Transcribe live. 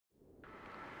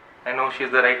I know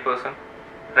she's the right person,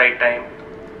 right time.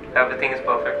 Everything is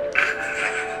perfect.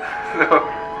 So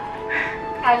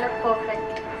I look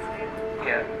perfect.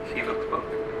 yeah, she looks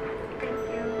perfect. Thank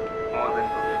you. More than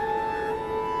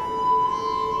perfect.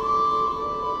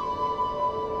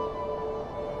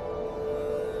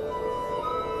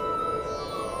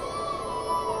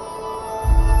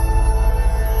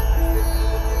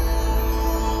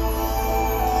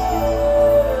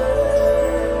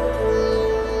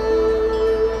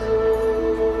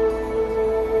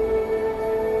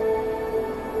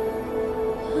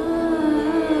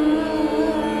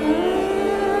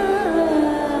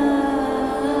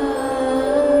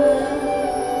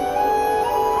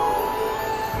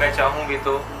 मैं चाहूँ भी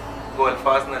तो वो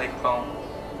अल्फाज न लिख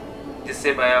पाऊँ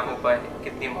जिससे बयां हो पाए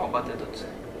कितनी मोहब्बत है तुझसे।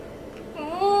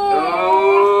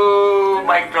 Oh,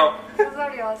 mic drop. This is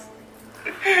not yours.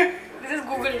 This is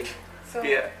Googled. So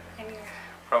Yeah. anyway,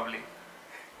 Probably.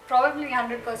 probably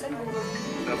 100% Googled.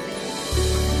 No.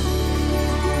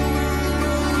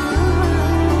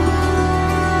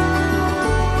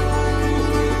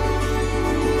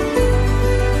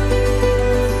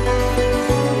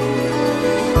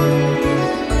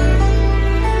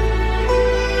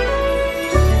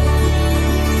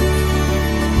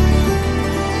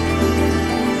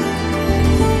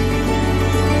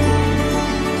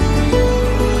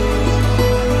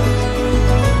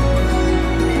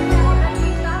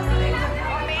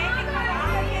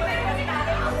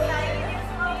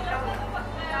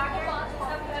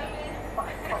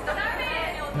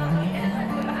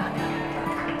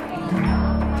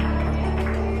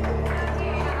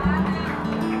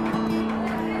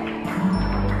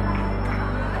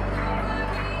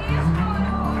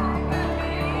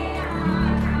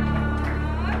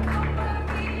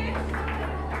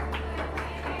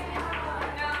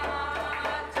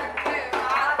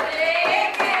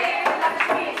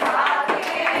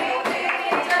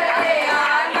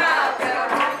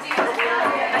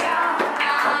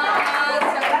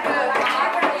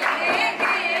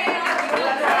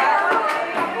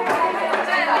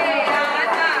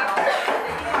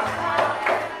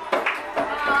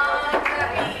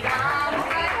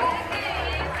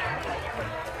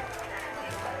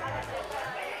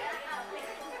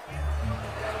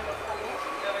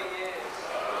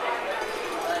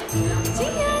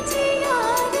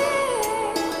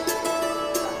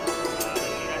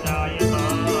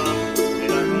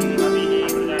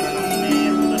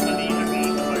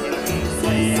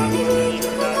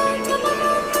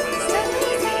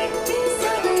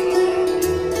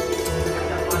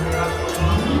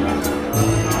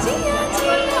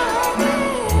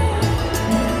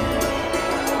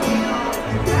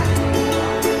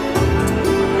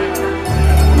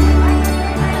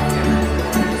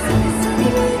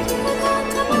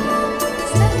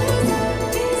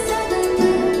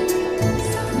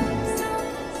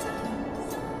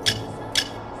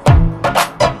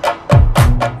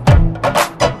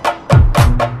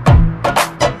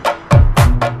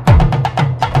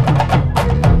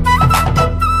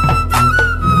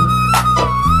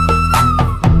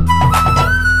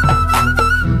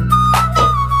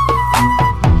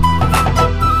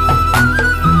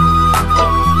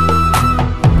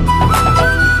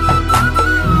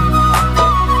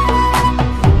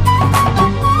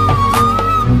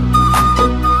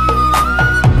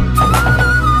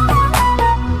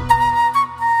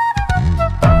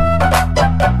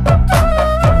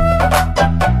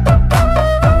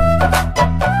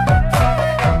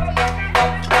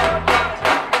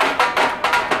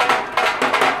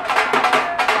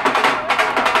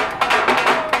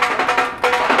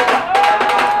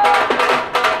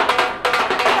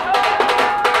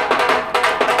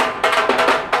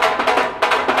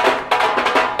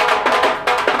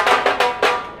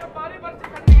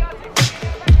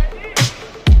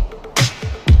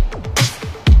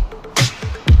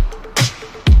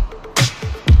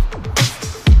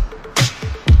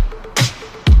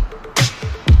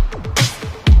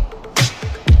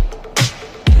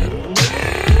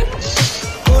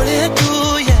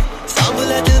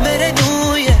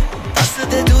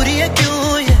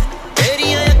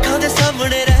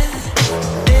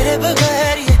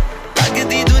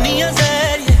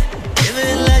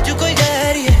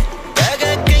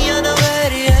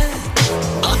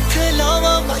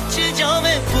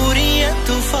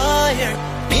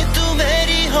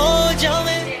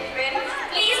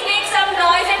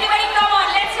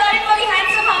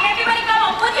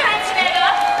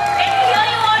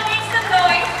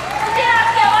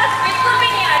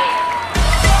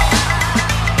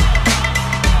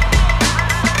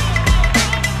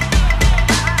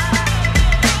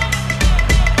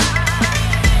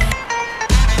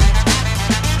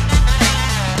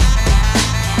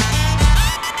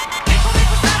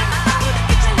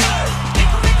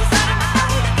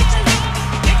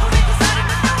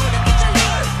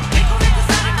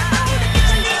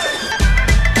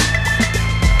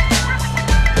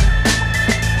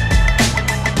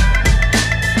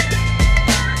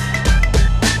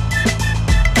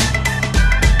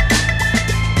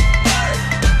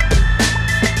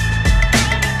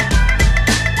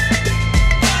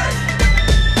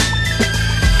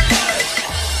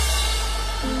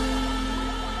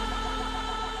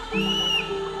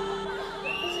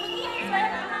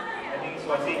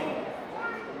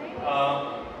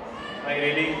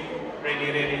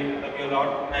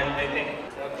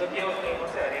 मतलब ये उसने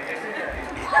मुझसे arrange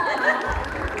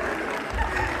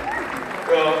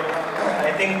So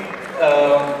I think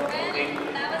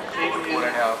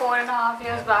 4.5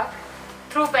 years back,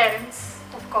 through parents,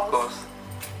 of course.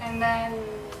 And then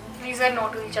we said no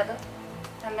to each other.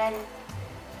 And then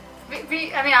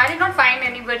I did not find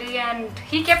anybody, and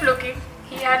he kept looking.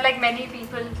 He had like many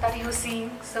people that he was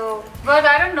seeing. So, but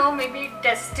I don't know, maybe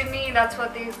destiny, that's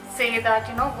what they say, that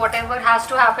whatever has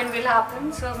to happen will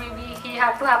happen. So maybe he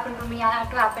had to happen to me, I had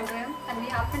to happen to him, and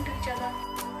we happened to each other.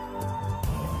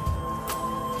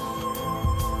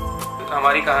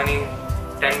 हमारी कहानी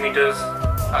 10 metres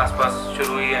आसपास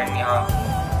शुरू हुई है, यहाँ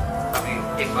अभी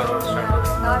एक बार और स्टार्ट हो गई।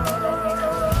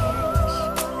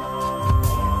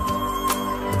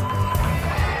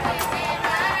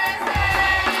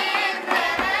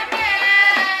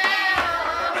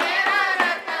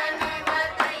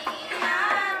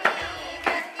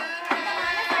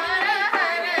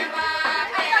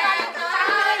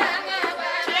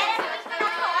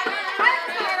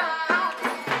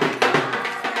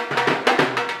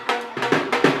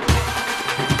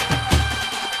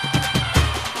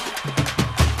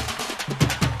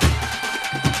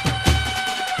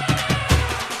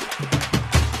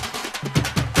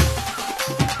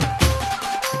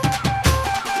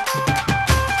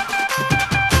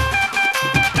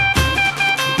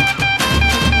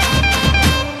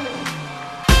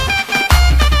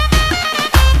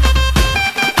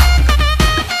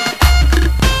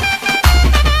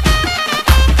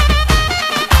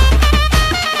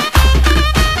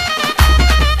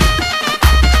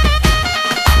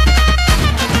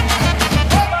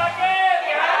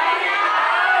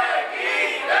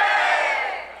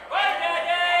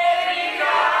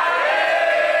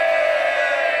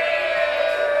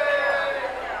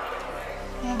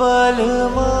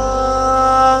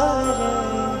 बलमारे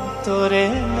तोरे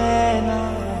नैना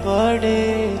बड़े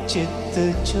चित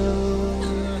चोर,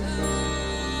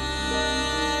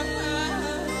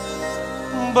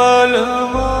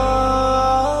 बलमारे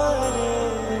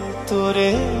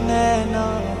तोरे नैना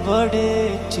बड़े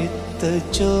चित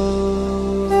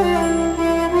चोर,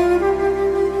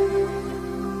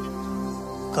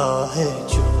 काहे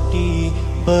झूठी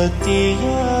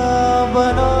बतिया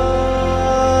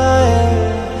बनाए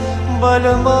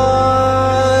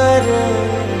बलमार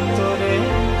तोरे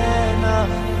नैना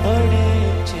बड़े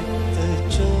चित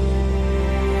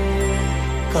चोर,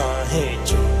 काहे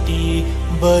झूठी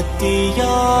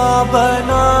बतिया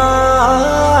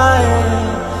बनाए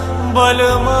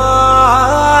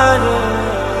बलमार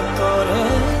तोरे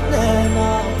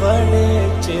नैना बड़े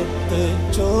चित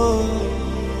चोर।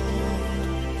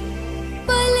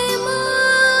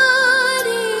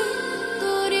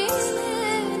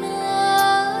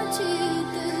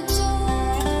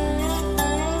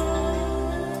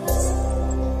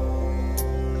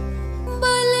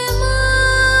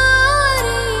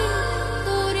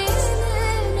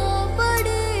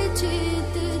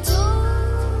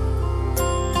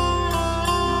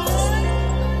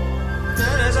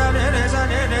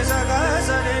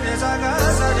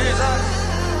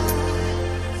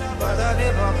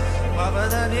 Ba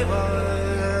da ni ba,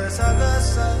 sa ga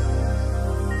sa.